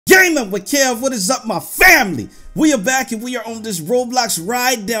Gaming with Kev, what is up, my family? We are back and we are on this Roblox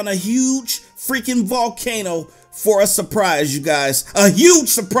ride down a huge freaking volcano for a surprise, you guys. A huge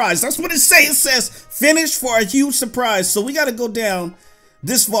surprise. That's what it says. It says finish for a huge surprise. So we got to go down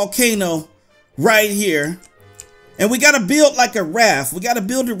this volcano right here. And we got to build like a raft. We got to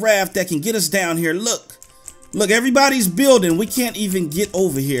build a raft that can get us down here. Look, everybody's building. We can't even get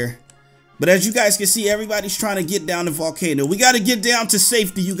over here. But as you guys can see, everybody's trying to get down the volcano. We got to get down to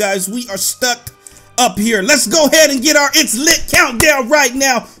safety, you guys. We are stuck up here. Let's go ahead and get our It's Lit countdown right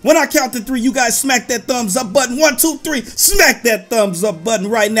now. When I count to 3, you guys smack that thumbs up button. 1, 2, 3. Smack that thumbs up button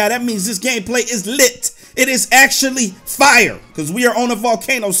right now. That means this gameplay is lit. It is actually fire because we are on a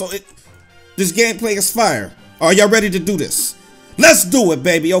volcano. So this gameplay is fire. Are y'all ready to do this? Let's do it,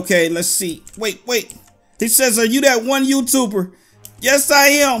 baby. Okay, let's see. Wait. He says, are you that one YouTuber? Yes, I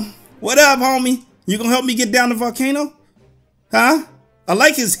am. What up, homie? You gonna help me get down the volcano? Huh? I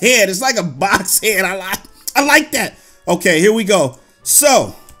like his head. It's like a box head. I like that. Okay, here we go.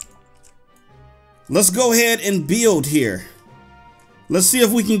 So, let's go ahead and build here. Let's see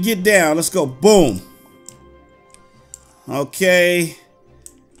if we can get down. Let's go. Boom. Okay.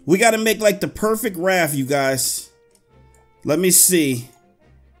 We got to make like the perfect raft, you guys. Let me see.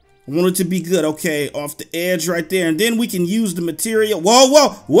 I want it to be good. Okay, off the edge right there. And then we can use the material.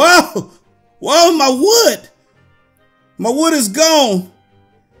 Whoa. My wood. My wood is gone.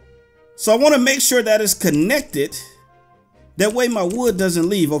 So I want to make sure that it's connected. That way my wood doesn't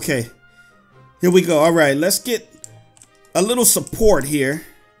leave. Okay, here we go. All right, let's get a little support here.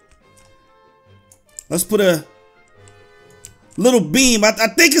 Let's put a little beam. I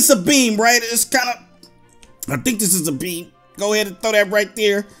think it's a beam, right? It's kind of, I think this is a beam. Go ahead and throw that right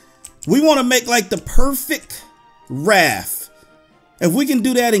there. We want to make like the perfect raft. If we can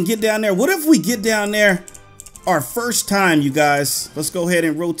do that and get down there. What if we get down there our first time, you guys? Let's go ahead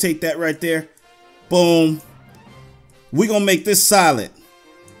and rotate that right there. Boom. We're going to make this solid.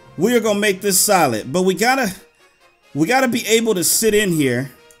 We are going to make this solid. But we gotta be able to sit in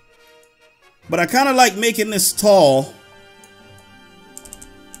here. But I kind of like making this tall.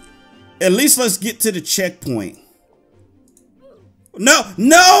 At least let's get to the checkpoint.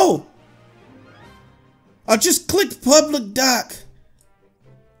 No! I just clicked public dock.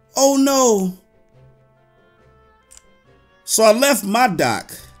 Oh no. So I left my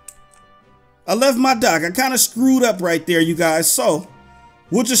dock. I kind of screwed up right there, you guys. So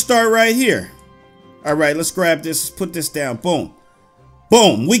we'll just start right here. All right, let's grab this. Let's put this down. Boom.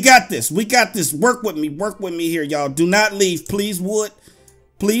 Boom. We got this. Work with me here, y'all. Do not leave, please, wood.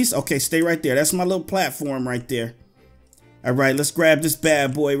 Please. Okay, stay right there. That's my little platform right there. All right, let's grab this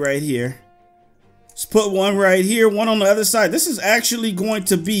bad boy right here. Let's put one right here, one on the other side. This is actually going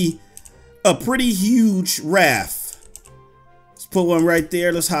to be a pretty huge raft. Let's put one right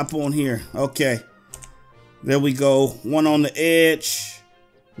there. Let's hop on here. Okay. There we go. One on the edge.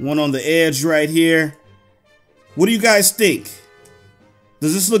 One on the edge right here. What do you guys think?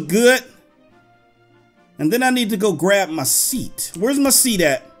 Does this look good? And then I need to go grab my seat. Where's my seat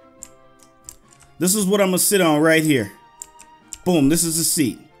at? This is what I'm going to sit on right here. Boom, this is the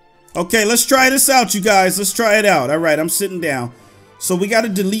seat. Okay, let's try this out, you guys. Let's try it out. All right, I'm sitting down. So we got to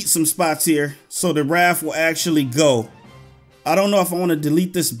delete some spots here so the raft will actually go. I don't know if I want to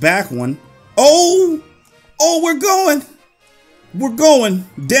delete this back one. Oh, we're going. We're going.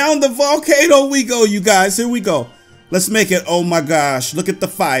 Down the volcano we go, you guys. Here we go. Let's make it. Oh, my gosh. Look at the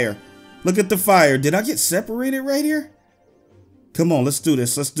fire. Look at the fire. Did I get separated right here? Come on, let's do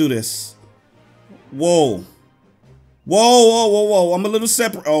this. Let's do this. Whoa. Whoa. I'm a little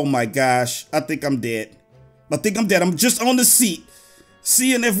separate. Oh my gosh. I think I'm dead. I'm just on the seat.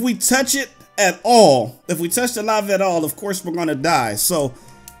 Seeing if we touch it at all. If we touch the lava at all, of course we're going to die. So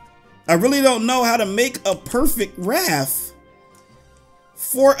I really don't know how to make a perfect raft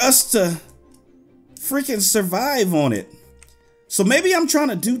for us to freaking survive on it. So maybe I'm trying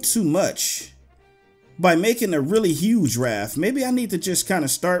to do too much by making a really huge raft. Maybe I need to just kind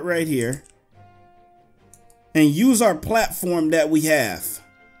of start right here and use our platform that we have.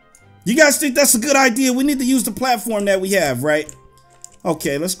 You guys think that's a good idea? We need to use the platform that we have, right?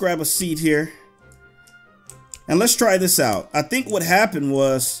 Okay, let's grab a seat here. And let's try this out. I think what happened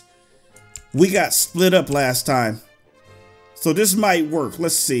was we got split up last time. So this might work.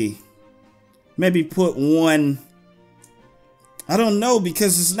 Let's see. Maybe put one. I don't know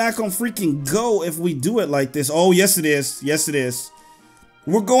because it's not going to freaking go if we do it like this. Oh, yes it is. Yes it is.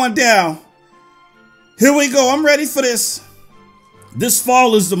 We're going down. Here we go. I'm ready for this. This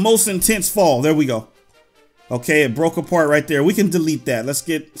fall is the most intense fall. There we go. Okay, it broke apart right there. We can delete that. Let's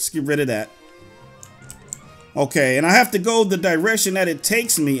get rid of that. Okay, and I have to go the direction that it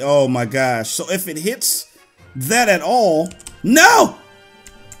takes me. Oh my gosh. So if it hits that at all, no!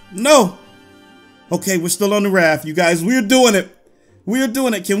 No! Okay, we're still on the raft, you guys. We're doing it. We're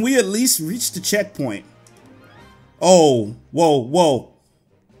doing it. Can we at least reach the checkpoint? Oh, whoa, whoa.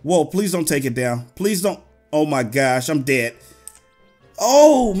 Whoa, please don't take it down. Please don't. Oh my gosh, I'm dead.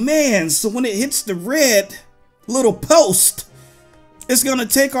 Oh man, so when it hits the red little post, it's gonna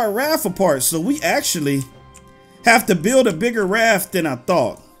take our raft apart. So we actually have to build a bigger raft than I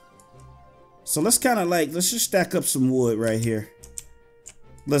thought. So let's kind of let's just stack up some wood right here.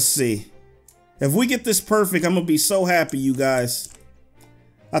 Let's see. If we get this perfect, I'm gonna be so happy, you guys.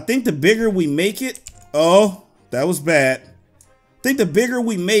 I think the bigger we make it, oh, that was bad. I think the bigger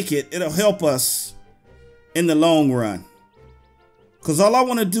we make it, it'll help us in the long run. Because all I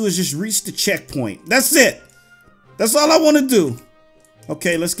want to do is just reach the checkpoint. That's it. That's all I want to do.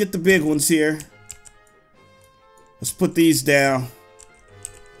 Okay, let's get the big ones here. Let's put these down.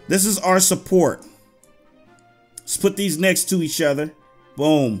 This is our support. Let's put these next to each other.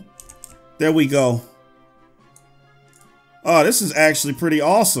 Boom. There we go. Oh, this is actually pretty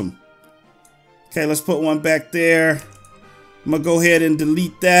awesome. Okay, let's put one back there. I'm gonna go ahead and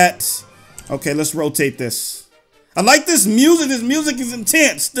delete that. Okay, let's rotate this. I like this music. This music is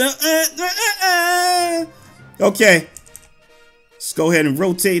intense. Okay. Let's go ahead and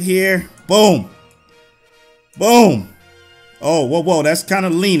rotate here. Boom. Boom. Oh, whoa, whoa. That's kind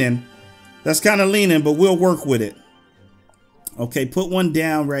of leaning. That's kind of leaning, but we'll work with it. Okay, put one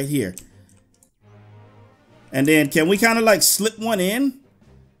down right here. And then can we kind of like slip one in?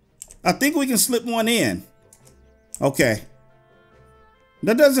 I think we can slip one in. Okay.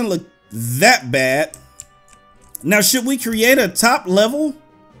 That doesn't look that bad. Now, should we create a top level?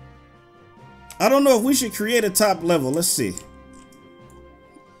 I don't know if we should create a top level. Let's see.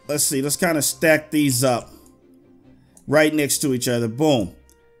 Let's see. Let's kind of stack these up right next to each other. Boom.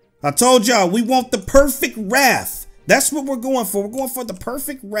 I told y'all we want the perfect raft. That's what we're going for. We're going for the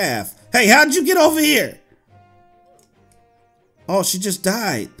perfect raft. Hey, how'd you get over here? Oh, she just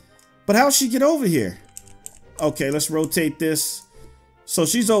died. But how'd she get over here? Okay, let's rotate this. So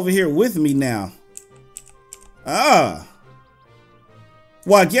she's over here with me now. Ah.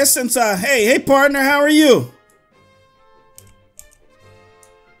 Well, I guess since hey partner, how are you?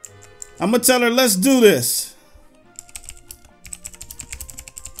 I'm gonna tell her, let's do this.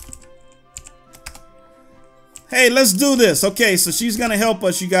 Hey, let's do this. Okay, so she's gonna help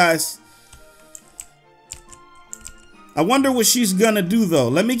us, you guys. I wonder what she's gonna do though.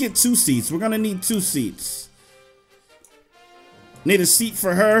 Let me get 2 seats. We're gonna need 2 seats. Need a seat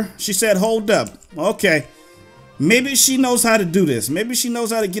for her. She said, hold up. Okay. Maybe she knows how to do this. Maybe she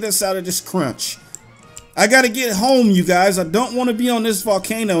knows how to get us out of this crunch. I gotta get home, you guys. I don't want to be on this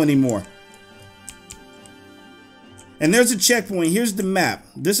volcano anymore. And there's a checkpoint. Here's the map.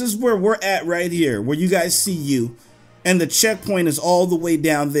 This is where we're at right here, where you guys see you. And the checkpoint is all the way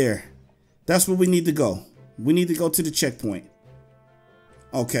down there. That's where we need to go. We need to go to the checkpoint.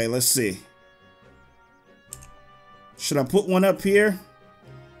 Okay, let's see. Should I put one up here?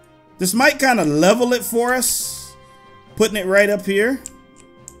 This might kind of level it for us. Putting it right up here.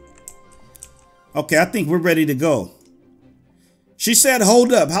 Okay, I think we're ready to go. She said,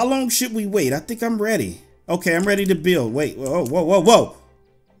 hold up. How long should we wait? I think I'm ready. Okay, I'm ready to build. Wait, whoa, whoa, whoa, whoa.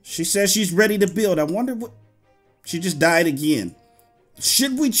 She says she's ready to build. I wonder what... She just died again.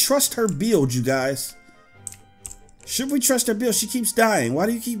 Should we trust her build, you guys? Should we trust her build? She keeps dying. Why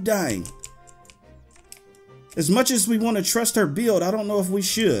do you keep dying? As much as we want to trust her build, I don't know if we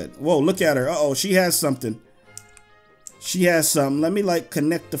should. Whoa, look at her. Uh-oh, she has something. She has something. Let me like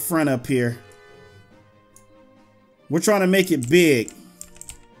connect the front up here. We're trying to make it big.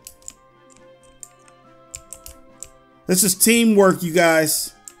 This is teamwork, you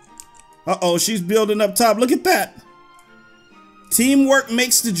guys. Uh-oh, she's building up top. Look at that. Teamwork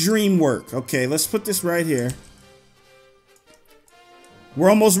makes the dream work. Okay, let's put this right here. We're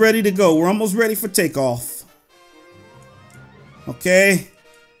almost ready to go. We're almost ready for takeoff. Okay.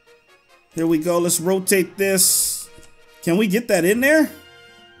 Here we go. Let's rotate this. Can we get that in there?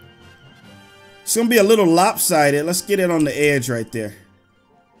 It's going to be a little lopsided. Let's get it on the edge right there.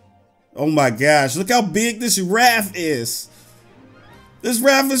 Oh my gosh. Look how big this raft is. This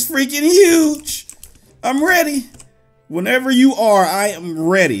raft is freaking huge. I'm ready. Whenever you are, I am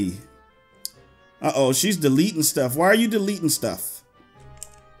ready. Uh-oh, she's deleting stuff. Why are you deleting stuff?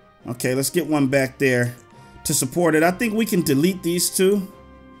 Okay, let's get one back there to support it. I think we can delete these 2.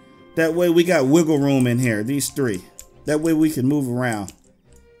 That way we got wiggle room in here. These 3. That way we can move around.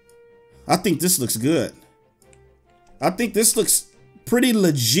 I think this looks good. I think this looks pretty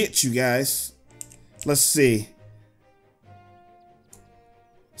legit, you guys. Let's see.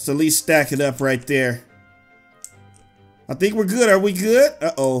 Let's at least stack it up right there. I think we're good. Are we good?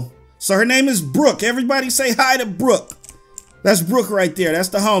 Uh-oh. So her name is Brooke. Everybody say hi to Brooke. That's Brooke right there. That's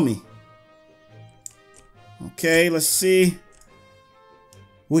the homie. Okay, let's see.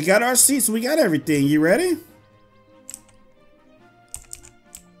 We got our seats. We got everything. You ready?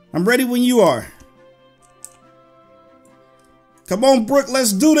 I'm ready when you are. Come on, Brooke.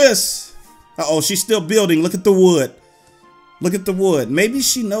 Let's do this. Uh-oh, she's still building. Look at the wood. Look at the wood. Maybe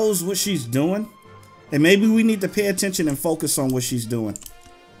she knows what she's doing. And maybe we need to pay attention and focus on what she's doing.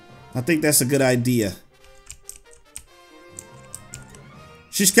 I think that's a good idea.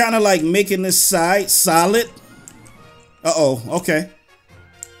 She's kind of like making this side solid. Uh-oh, okay.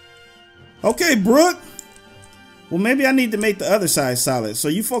 Okay, Brooke. Well, maybe I need to make the other side solid. So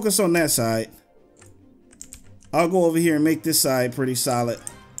you focus on that side. I'll go over here and make this side pretty solid.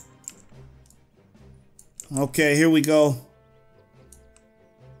 Okay, here we go.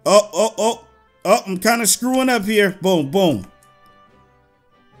 Oh, I'm kind of screwing up here. Boom, boom.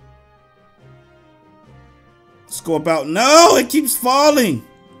 Let's go about. No, it keeps falling.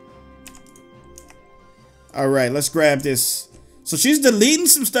 All right, let's grab this. So she's deleting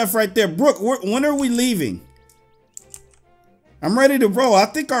some stuff right there. Brooke, when are we leaving? I'm ready to roll. I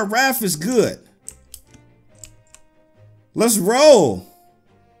think our raft is good. Let's roll.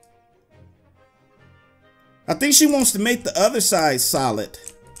 I think she wants to make the other side solid.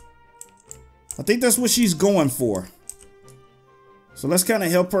 I think that's what she's going for. So let's kind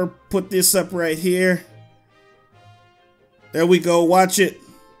of help her put this up right here. There we go. Watch it.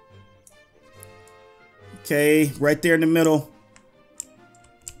 Okay, right there in the middle.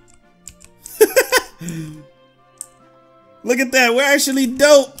 Look at that. We're actually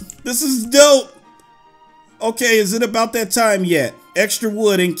dope. This is dope. Okay, is it about that time yet? Extra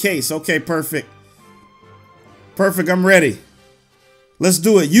wood in case. Okay, perfect. Perfect, I'm ready. Let's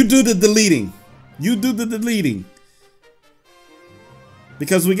do it. You do the deleting. You do the deleting.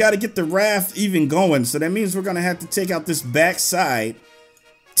 Because we got to get the raft even going. So that means we're going to have to take out this back side.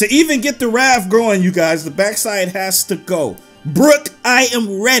 To even get the raft going, you guys, the back side has to go. Brooke, I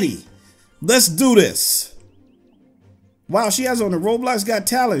am ready. Let's do this. Wow, she has on the Roblox Got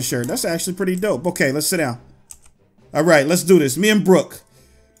Talent shirt. That's actually pretty dope. Okay, let's sit down. All right, let's do this. Me and Brooke.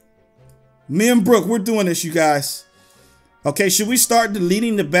 Me and Brooke, we're doing this, you guys. Okay, should we start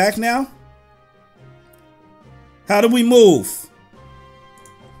deleting the back now? How do we move?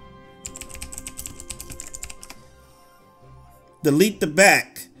 Delete the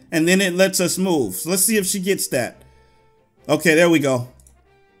back, and then it lets us move. So let's see if she gets that. Okay, there we go.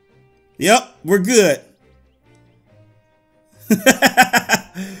 Yep, we're good.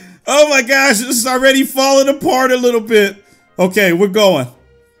 Oh my gosh, this is already falling apart a little bit. Okay, we're going.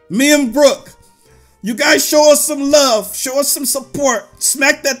 Me and Brooke. You guys show us some love. Show us some support.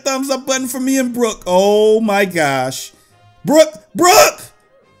 Smack that thumbs up button for me and Brooke. Oh my gosh. Brooke.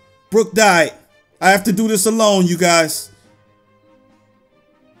 Brooke died. I have to do this alone, you guys.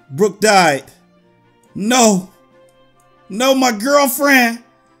 Brooke died. No. No, my girlfriend.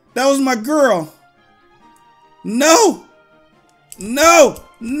 That was my girl. No. No.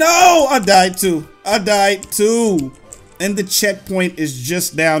 No. I died too. I died too. And the checkpoint is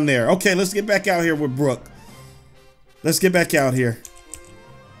just down there. Okay, let's get back out here with Brooke. Let's get back out here.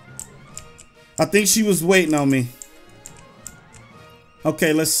 I think she was waiting on me.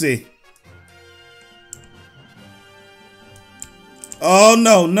 Okay, let's see. Oh,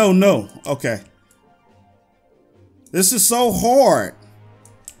 no, no, no. Okay. This is so hard.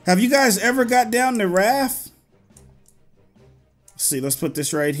 Have you guys ever got down the raft? Let's see, let's put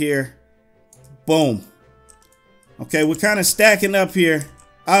this right here. Boom. Okay, we're kind of stacking up here.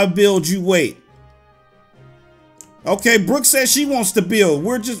 I'll build, you wait. Okay, Brooke says she wants to build.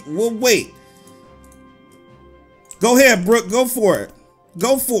 We'll wait. Go ahead, Brooke, go for it.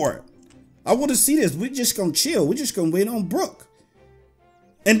 Go for it. I want to see this. We're just going to chill. We're just going to wait on Brooke.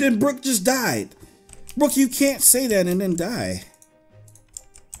 And then Brooke just died. Brooke, you can't say that and then die.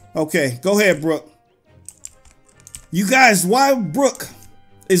 Okay, go ahead, Brooke. You guys, while Brooke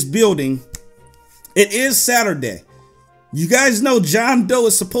is building, it is Saturday. You guys know John Doe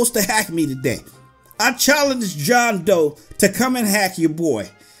is supposed to hack me today. I challenged John Doe to come and hack your boy.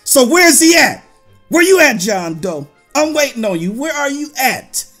 So where's he at? Where you at, John Doe? I'm waiting on you. Where are you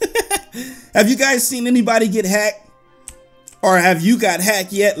at? Have you guys seen anybody get hacked? Or have you got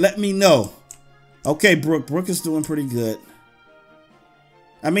hacked yet? Let me know. Okay, Brooke. Brooke is doing pretty good.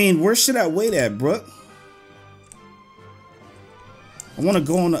 I mean, where should I wait at, Brooke? I want to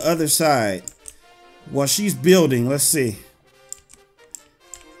go on the other side. While she's building, let's see.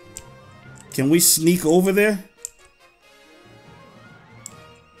 Can we sneak over there?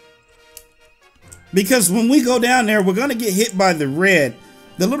 Because when we go down there, we're going to get hit by the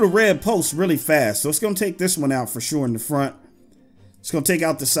little red post really fast. So it's going to take this one out for sure in the front. It's going to take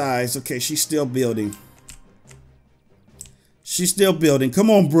out the sides. Okay, she's still building. She's still building. Come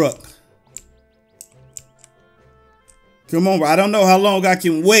on, Brooke. Come on, I don't know how long I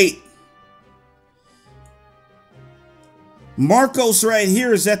can wait. Marcos right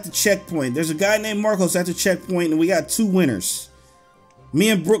here is at the checkpoint. There's a guy named Marcos at the checkpoint, and we got 2 winners. Me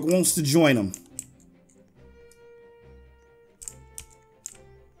and Brooke wants to join him.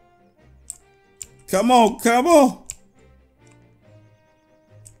 Come on, come on.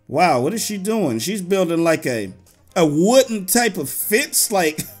 Wow, what is she doing? She's building like a wooden type of fence,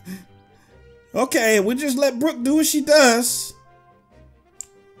 like... Okay, we just let Brooke do what she does.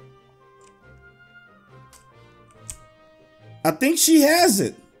 I think she has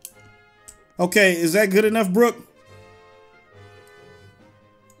it. Okay, is that good enough, Brooke?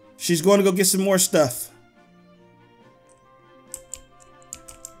 She's going to go get some more stuff.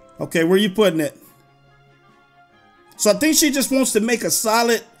 Okay, where are you putting it? So I think she just wants to make a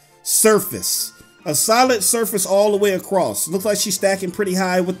solid surface. A solid surface all the way across. Looks like she's stacking pretty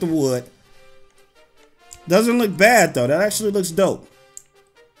high with the wood. Doesn't look bad though. That actually looks dope.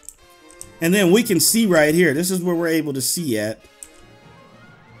 And then we can see right here. This is where we're able to see at.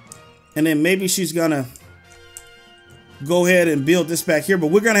 And then maybe she's gonna go ahead and build this back here. But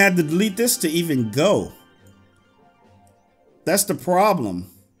we're gonna have to delete this to even go. That's the problem.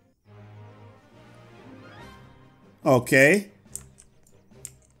 Okay.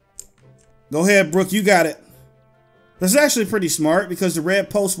 Go ahead, Brooke. You got it. That's actually pretty smart because the red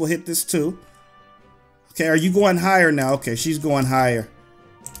post will hit this too. Okay, are you going higher now? Okay, she's going higher.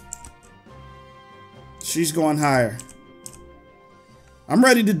 She's going higher. I'm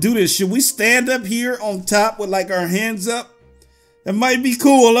ready to do this. Should we stand up here on top with like our hands up? That might be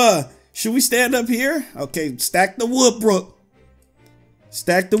cool, Should we stand up here? Okay, stack the wood, Brooke.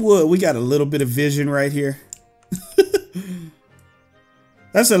 Stack the wood. We got a little bit of vision right here.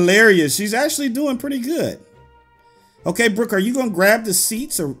 That's hilarious. She's actually doing pretty good. Okay, Brooke, are you going to grab the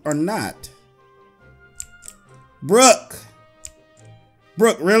seats or not? Brooke.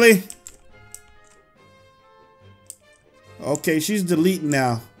 Brooke, really? Okay, she's deleting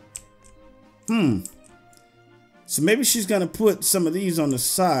now. So maybe she's going to put some of these on the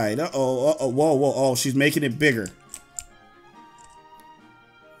side. Uh-oh, whoa, oh, she's making it bigger.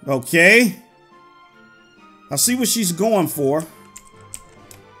 Okay. I'll see what she's going for.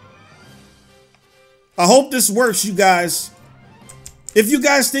 I hope this works, you guys. If you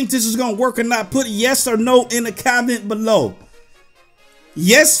guys think this is going to work or not, put yes or no in the comment below.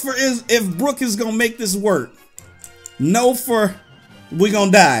 Yes for if Brooke is going to make this work. No for we're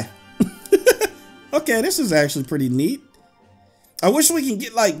going to die. Okay, this is actually pretty neat. I wish we can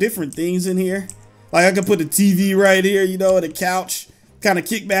get like different things in here. Like I could put a TV right here, you know, and a couch. Kind of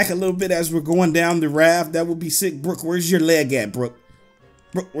kick back a little bit as we're going down the raft. That would be sick. Brooke, where's your leg at, Brooke?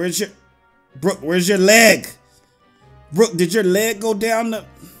 Brooke, where's your leg? Brooke, did your leg go down the...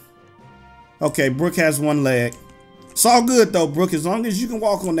 Okay, Brooke has one leg. It's all good though, Brooke. As long as you can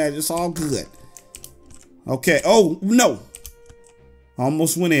walk on that, it's all good. Okay, oh, no.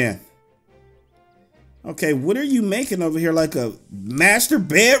 Almost went in. Okay, what are you making over here? Like a master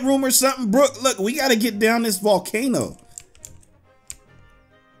bedroom or something? Brooke, look, we got to get down this volcano.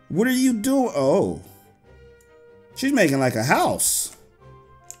 What are you doing? Oh. She's making like a house.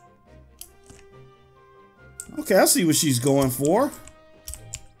 Okay, I see what she's going for.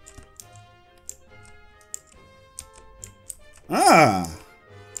 Ah.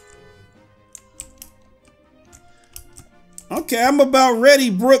 Okay, I'm about ready,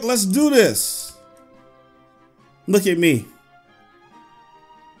 Brooke. Let's do this. Look at me.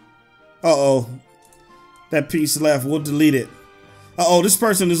 Uh-oh. That piece left. We'll delete it. Uh-oh, this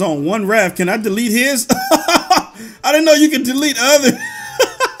person is on one raft. Can I delete his? I didn't know you could delete others.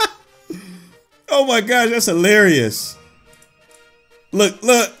 Oh my gosh, that's hilarious. Look,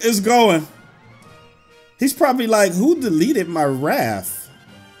 it's going. He's probably like, who deleted my raft?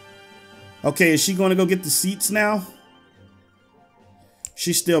 Okay, is she going to go get the seats now?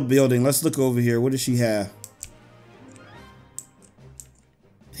 She's still building. Let's look over here. What does she have?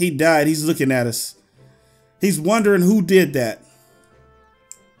 He died. He's looking at us. He's wondering who did that.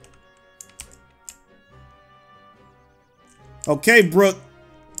 Okay, Brooke.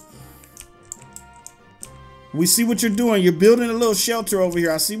 We see what you're doing. You're building a little shelter over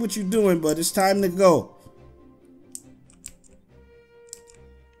here. I see what you're doing, but it's time to go.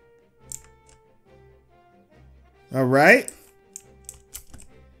 All right.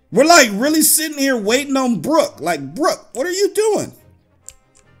 We're like really sitting here waiting on Brooke. Like, Brooke, what are you doing?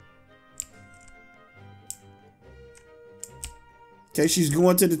 Okay, she's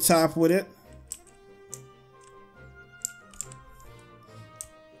going to the top with it.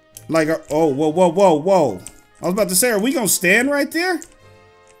 Like, oh, whoa, whoa, whoa, whoa. I was about to say, are we gonna stand right there?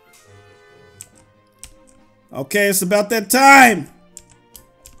 Okay, it's about that time.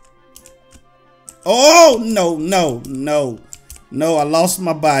 Oh, no, no, no. No, I lost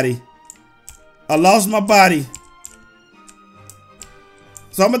my body. I lost my body.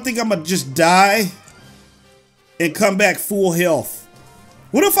 So I'm gonna just die and come back full health.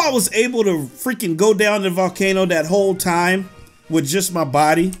 What if I was able to freaking go down the volcano that whole time with just my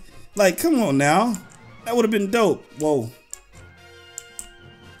body? Like, come on now. That would have been dope. Whoa.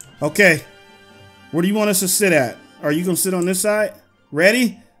 Okay. Where do you want us to sit at? Are you gonna sit on this side?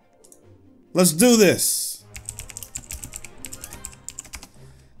 Ready? Let's do this.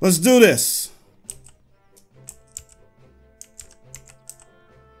 Let's do this.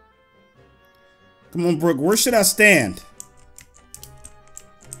 Come on, Brooke. Where should I stand?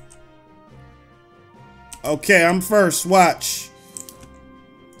 Okay, I'm first. Watch.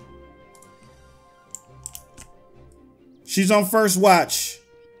 She's on first. Watch.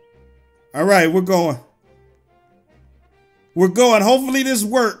 All right, we're going. We're going. Hopefully this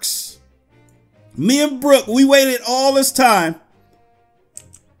works. Me and Brooke, we waited all this time.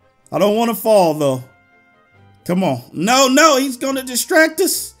 I don't want to fall, though. Come on. No, no, he's going to distract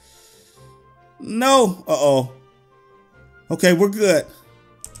us. No. Uh-oh. Okay, we're good.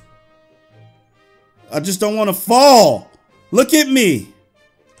 I just don't want to fall. Look at me.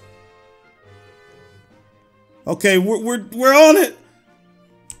 Okay, we're on it.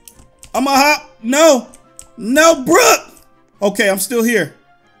 I'm a hop. No. No, Brooke. Okay, I'm still here.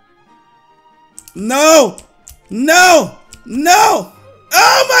 No. No. No.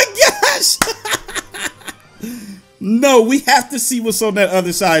 Oh my gosh. No, we have to see what's on that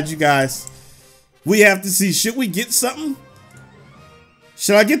other side, you guys. We have to see. Should we get something?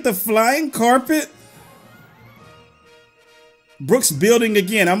 Should I get the flying carpet? Brooke's building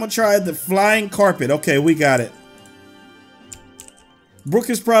again. I'm going to try the flying carpet. Okay, we got it. Brooke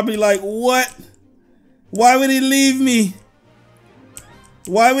is probably like, what? Why would he leave me?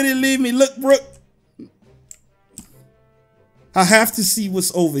 Why would he leave me? Look, Brooke. I have to see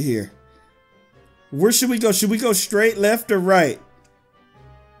what's over here. Where should we go? Should we go straight, left, or right?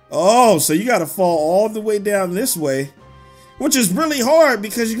 Oh, so you got to fall all the way down this way, which is really hard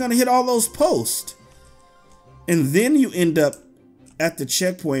because you're going to hit all those posts. And then you end up at the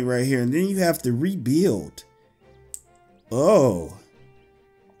checkpoint right here, and then you have to rebuild. Oh.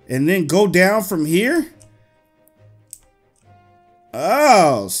 And then go down from here?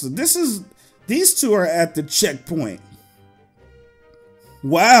 Oh, so these two are at the checkpoint.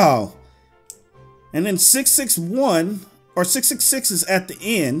 Wow. And then 661 or 666 is at the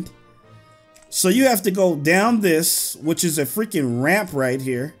end. So you have to go down this, which is a freaking ramp right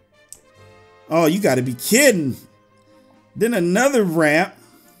here. Oh, you got to be kidding. Then another ramp.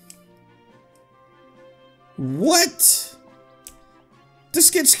 What? This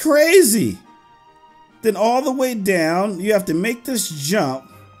gets crazy. Then all the way down, you have to make this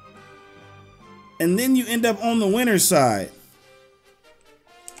jump. And then you end up on the winner's side.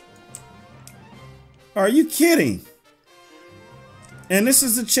 Are you kidding? And this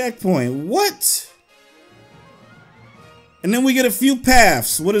is the checkpoint. What? And then we get a few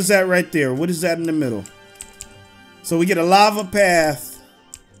paths. What is that right there? What is that in the middle? So we get a lava path.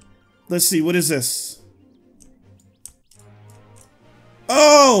 Let's see. What is this?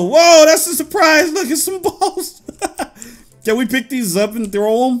 Oh, whoa, that's a surprise. Look at some balls. Can we pick these up and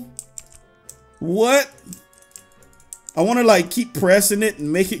throw them? What? I want to like keep pressing it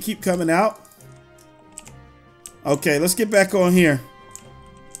and make it keep coming out. Okay, let's get back on here.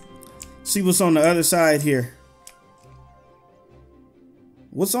 See what's on the other side here.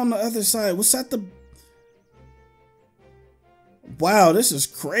 What's on the other side? What's at the... Wow, this is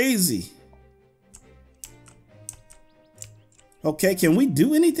crazy. Okay, can we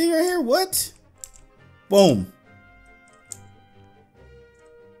do anything right here? What? Boom.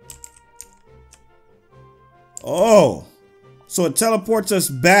 Oh, so it teleports us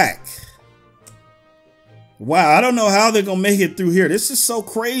back. Wow, I don't know how they're gonna make it through here. This is so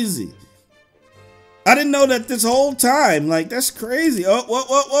crazy. I didn't know that this whole time. Like, that's crazy. Oh, whoa,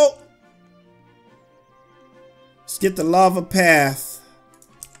 whoa, whoa. Let's get the lava path.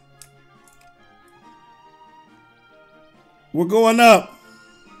 We're going up.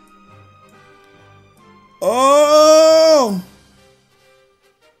 Oh!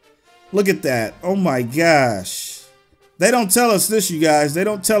 Look at that. Oh my gosh. They don't tell us this, you guys. They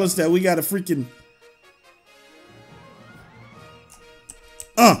don't tell us that we got a freaking...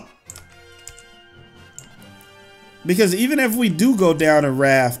 Because even if we do go down a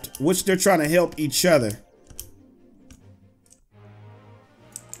raft, which they're trying to help each other.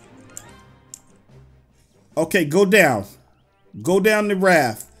 Okay, go down. Go down the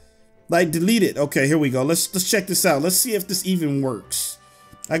raft. Like, delete it. Okay, here we go. Let's check this out. Let's see if this even works.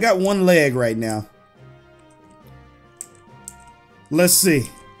 I got one leg right now. Let's see.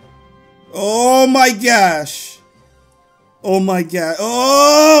 Oh my gosh. Oh my god.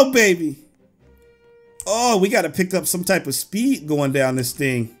 Oh, baby. Oh, we got to pick up some type of speed going down this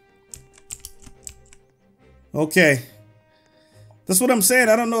thing. Okay. That's what I'm saying.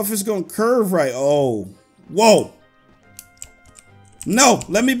 I don't know if it's going to curve right. Oh. Whoa. No,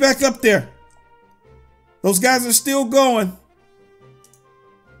 let me back up there. Those guys are still going.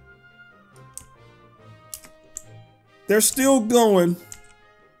 They're still going.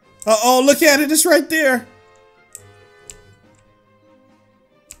 Uh-oh, look at it. It's right there.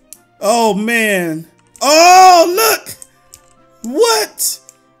 Oh, man. Oh, look. What?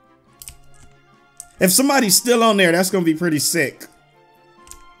 If somebody's still on there, that's going to be pretty sick.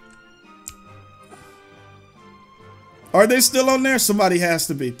 Are they still on there? Somebody has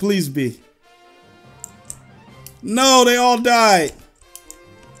to be. Please be. No, they all died.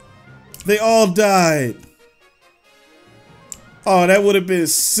 They all died. Oh, that would have been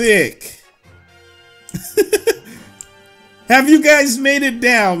sick. Have you guys made it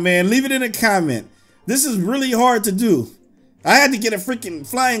down, man? Leave it in a comment. This is really hard to do. I had to get a freaking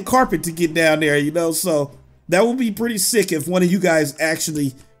flying carpet to get down there, you know, so that would be pretty sick if one of you guys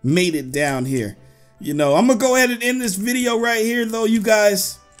actually made it down here. You know, I'm gonna go ahead and end this video right here, though, you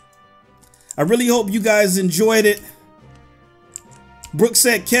guys. I really hope you guys enjoyed it. Brooke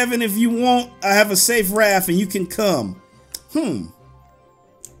said, Kevin, if you want, I have a safe raft and you can come.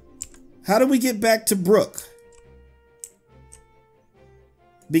 How do we get back to Brooke?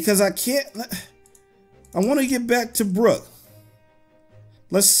 Because I can't. I want to get back to Brooke.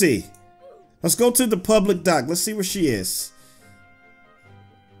 Let's see. Let's go to the public dock. Let's see where she is.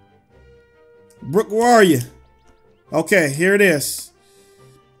 Brooke, where are you? Okay, here it is.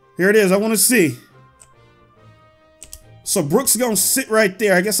 Here it is. I want to see. So Brooke's going to sit right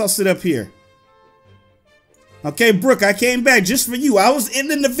there. I guess I'll sit up here. Okay, Brooke, I came back just for you. I was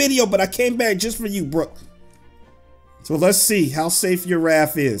ending the video, but I came back just for you, Brooke. So let's see how safe your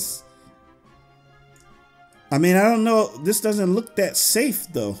raft is. I mean, I don't know. This doesn't look that safe,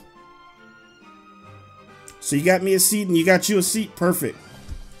 though. So you got me a seat and you got you a seat. Perfect.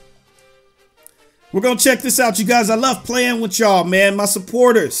 We're going to check this out, you guys. I love playing with y'all, man. My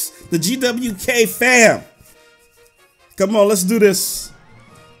supporters, the GWK fam. Come on, let's do this.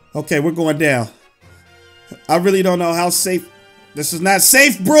 Okay, we're going down. I really don't know how safe. This is not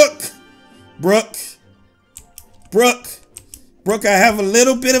safe, Brooke. Brooke. Brooke. Brooke, I have a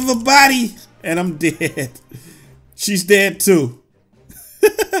little bit of a body and I'm dead. She's dead too.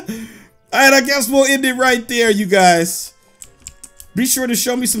 Alright, I guess we'll end it right there, you guys. Be sure to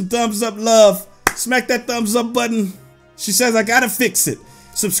show me some thumbs up love. Smack that thumbs up button. She says I gotta fix it.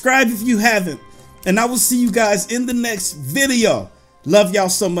 Subscribe if you haven't. And I will see you guys in the next video. Love y'all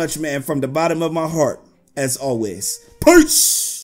so much, man, from the bottom of my heart. As always. Peace!